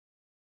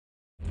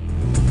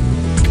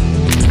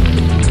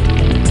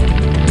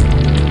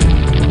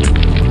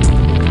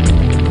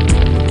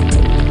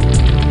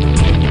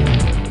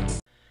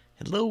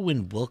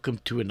and welcome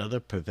to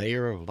another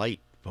Purveyor of Light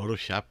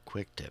Photoshop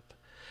Quick Tip.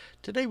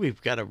 Today we've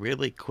got a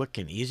really quick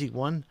and easy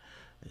one.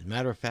 As a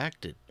matter of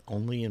fact, it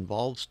only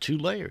involves 2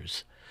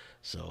 layers.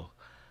 So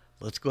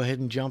let's go ahead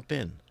and jump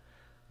in.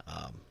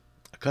 A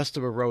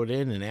customer wrote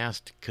in and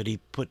asked could he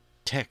put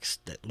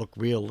text that looked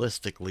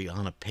realistically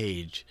on a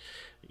page,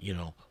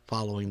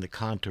 following the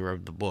contour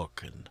of the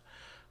book. And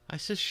I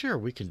said, sure,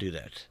 we can do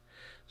that.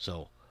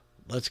 So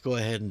let's go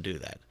ahead and do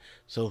that.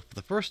 So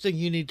the first thing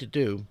you need to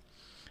do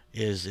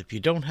is, if you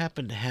don't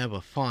happen to have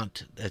a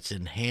font that's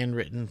in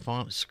handwritten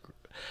font,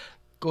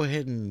 go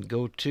ahead and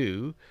go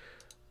to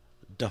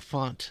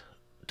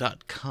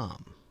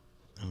dafont.com.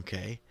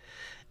 Okay,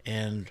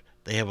 and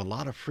they have a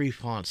lot of free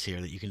fonts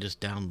here that you can just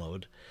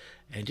download,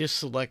 and just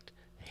select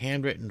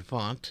handwritten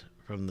font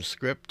from the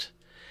script,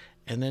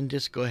 and then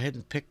just go ahead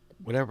and pick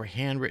whatever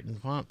handwritten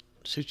font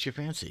suits your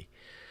fancy.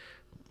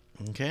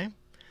 Okay,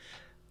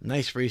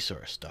 nice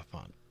resource,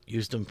 Dafont.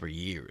 Used them for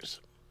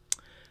years.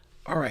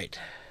 All right.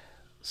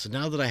 So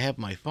now that I have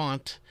my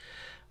font,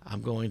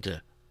 I'm going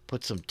to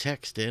put some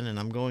text in, and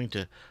I'm going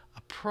to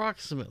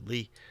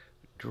approximately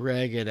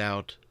drag it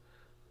out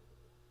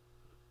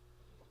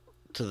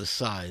to the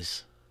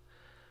size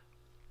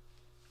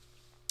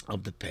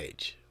of the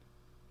page.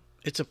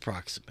 It's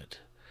approximate.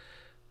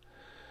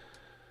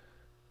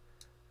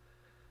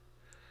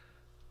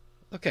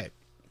 Okay,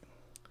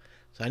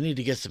 so I need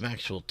to get some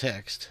actual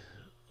text,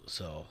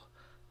 so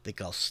I think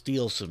I'll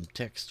steal some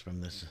text from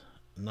this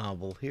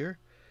novel here.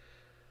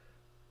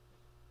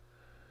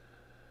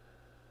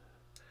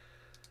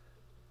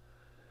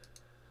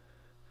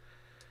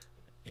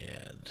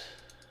 And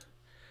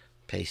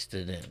paste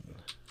it in.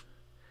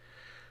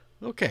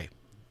 Okay,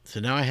 so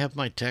now I have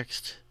my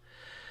text,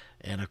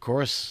 and of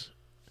course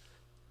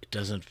it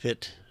doesn't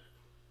fit,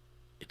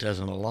 it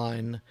doesn't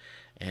align,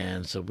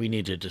 and so we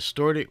need to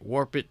distort it,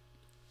 warp it,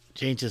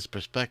 change its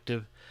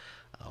perspective,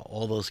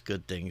 all those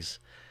good things,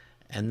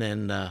 and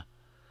then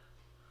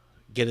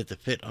get it to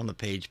fit on the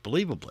page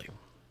believably.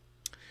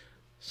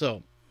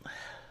 So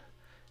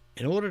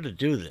in order to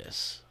do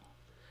this,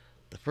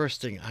 the first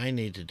thing I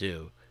need to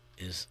do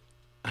is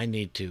I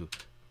need to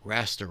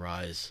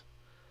rasterize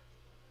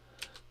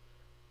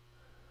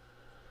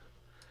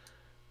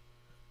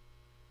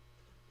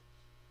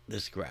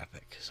this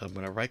graphic. So I'm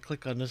going to right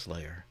click on this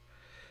layer,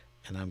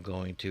 and I'm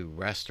going to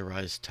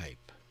rasterize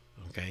type.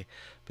 Okay,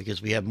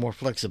 because we have more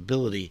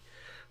flexibility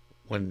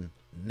when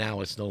now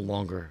it's no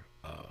longer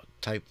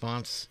type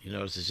fonts. You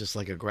notice it's just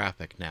like a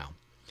graphic now.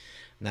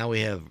 Now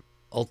we have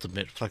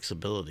ultimate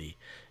flexibility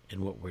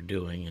in what we're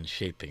doing and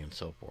shaping and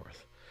so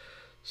forth.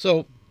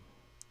 So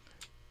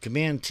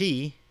Command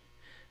T,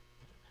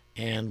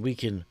 and we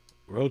can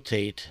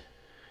rotate,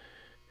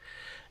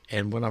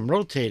 and when I'm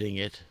rotating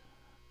it,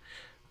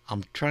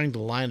 I'm trying to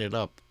line it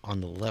up on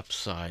the left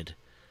side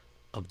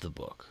of the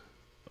book.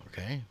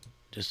 Okay,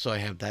 just so I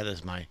have that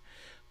as my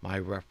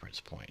reference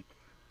point.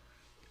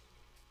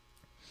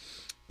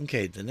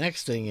 Okay, the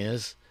next thing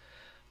is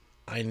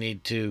I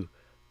need to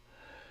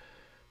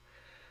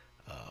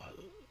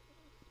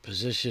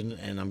position,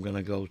 and I'm going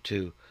to go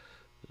to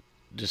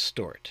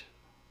distort.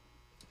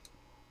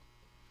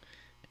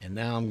 And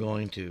now I'm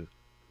going to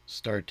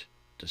start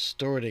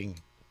distorting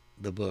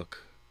the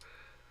book,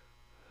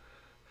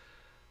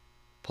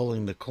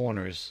 pulling the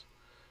corners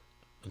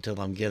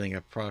until I'm getting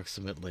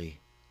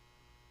approximately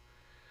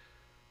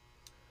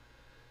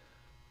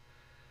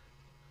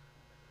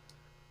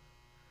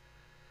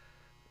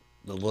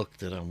the look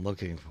that I'm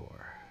looking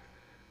for.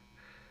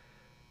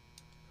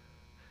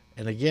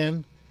 And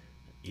again,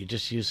 you're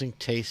just using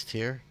taste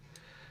here.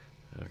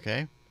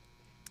 Okay?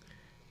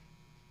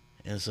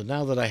 And so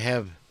now that I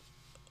have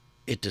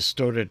it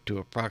distorted to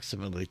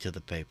approximately to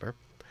the paper,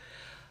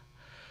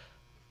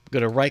 I'm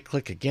going to right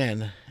click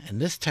again,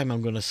 and this time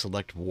I'm going to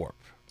select warp.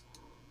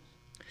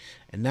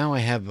 And now I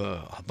have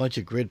a bunch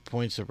of grid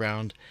points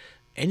around.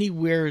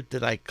 Anywhere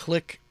that I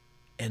click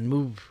and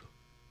move,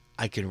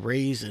 I can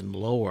raise and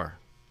lower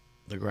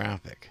the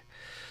graphic.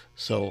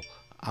 So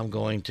I'm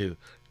going to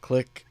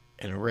click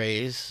and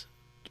raise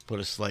to put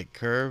a slight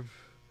curve,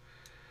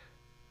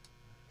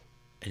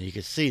 and you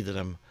can see that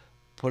I'm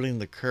putting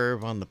the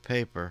curve on the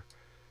paper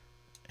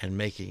and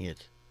making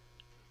it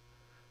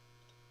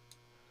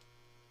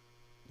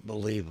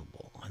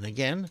believable. And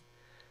again,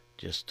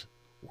 just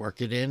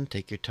work it in,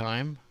 take your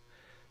time,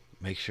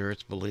 make sure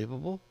it's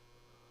believable.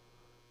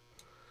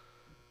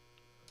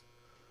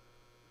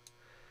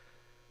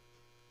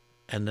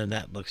 And then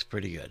that looks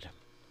pretty good.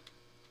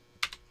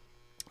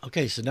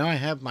 Okay, so now I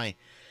have my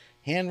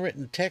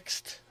handwritten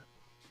text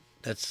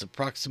that's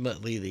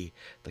approximately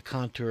the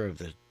contour of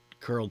the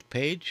curled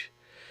page.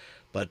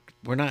 But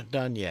we're not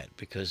done yet,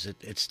 because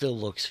it still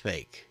looks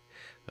fake.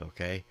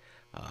 Okay,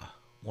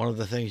 one of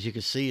the things you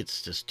can see,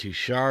 it's just too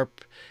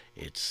sharp,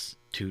 it's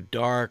too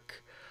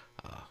dark,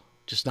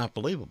 just not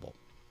believable.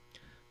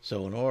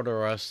 So in order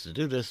for us to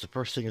do this, the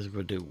first thing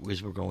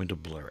we're going to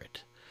blur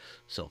it.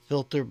 So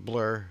filter,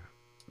 blur,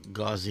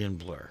 Gaussian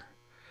blur.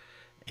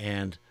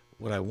 And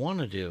what I want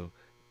to do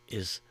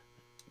is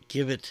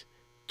give it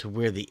to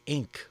where the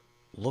ink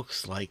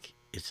looks like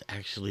it's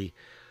actually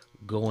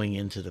going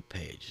into the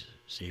page.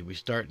 See, we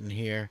start in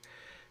here,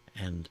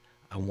 and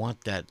I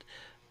want that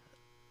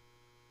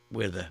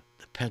where the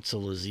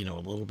pencil is, a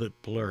little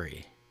bit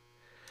blurry.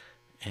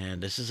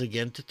 And this is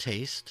again to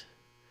taste.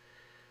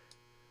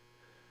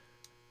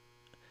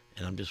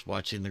 And I'm just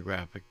watching the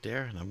graphic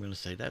there, and I'm going to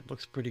say that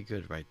looks pretty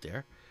good right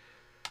there.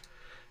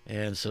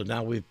 And so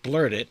now we've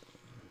blurred it,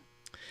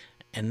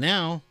 and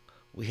now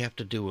we have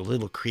to do a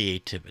little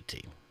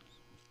creativity.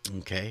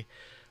 Okay,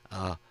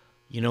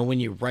 when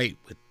you write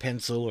with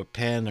pencil or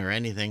pen or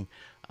anything,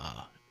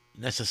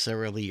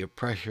 necessarily your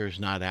pressure is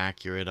not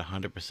accurate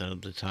 100%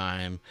 of the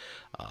time.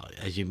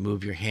 As you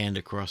move your hand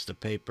across the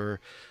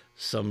paper,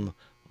 some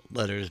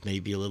letters may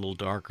be a little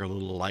darker, a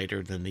little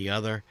lighter than the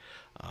other.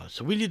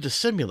 So we need to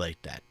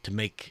simulate that to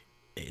make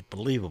it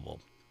believable.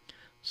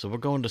 So we're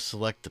going to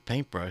select the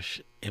paintbrush,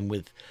 and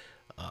with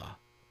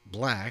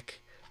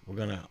black, we're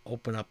going to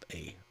open up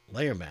a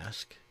layer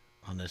mask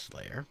on this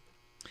layer.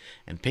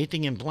 And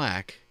painting in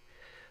black,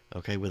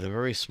 okay, with a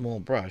very small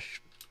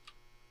brush,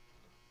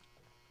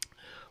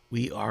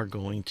 we are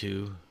going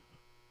to,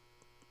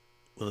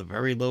 with a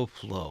very low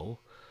flow,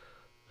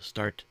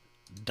 start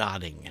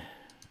dotting,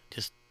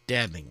 just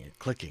dabbing and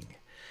clicking.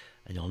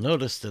 And you'll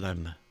notice that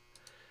I'm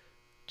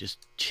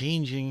just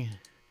changing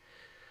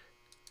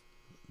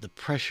the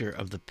pressure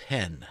of the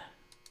pen.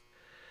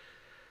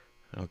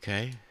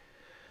 Okay?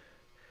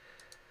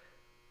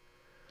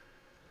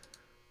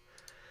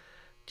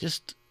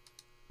 Just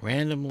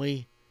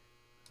randomly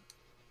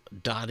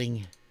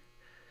dotting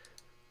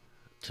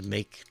to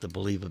make the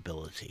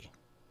believability.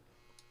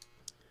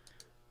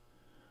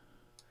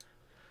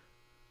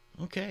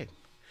 Okay.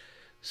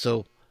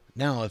 So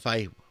now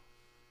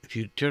if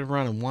you turn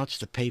around and watch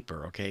the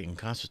paper, okay, and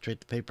concentrate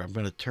the paper, I'm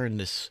going to turn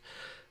this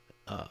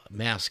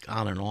mask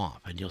on and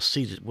off, and you'll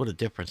see what a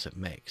difference it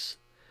makes.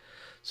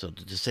 So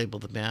to disable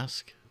the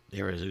mask,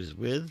 there it is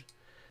with.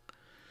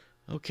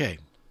 Okay.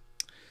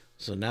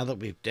 So now that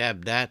we've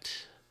dabbed that,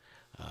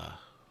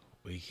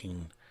 we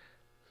can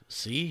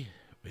see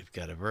we've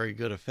got a very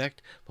good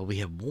effect, but we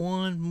have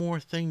one more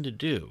thing to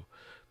do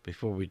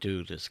before we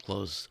do this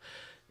close.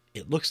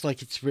 It looks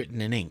like it's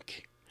written in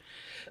ink,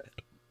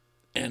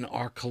 and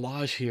our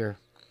collage here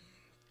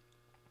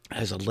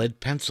has a lead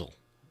pencil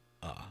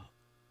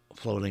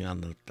floating on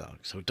the dog,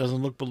 so it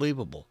doesn't look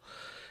believable.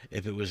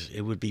 If it was,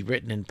 it would be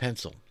written in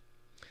pencil.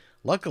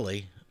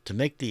 Luckily, to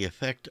make the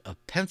effect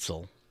of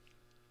pencil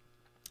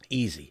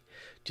easy,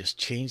 just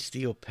change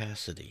the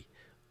opacity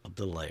of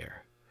the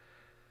layer.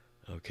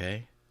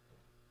 Okay,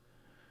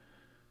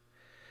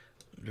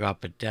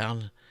 drop it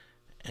down,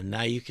 and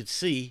now you can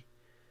see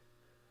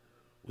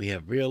we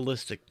have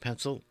realistic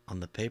pencil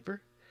on the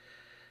paper,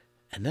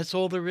 and that's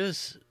all there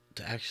is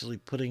to actually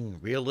putting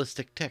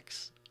realistic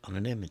text on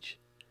an image.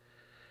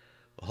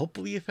 Well,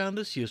 hopefully you found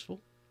this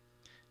useful.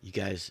 You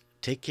guys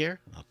take care.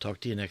 I'll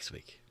talk to you next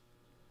week.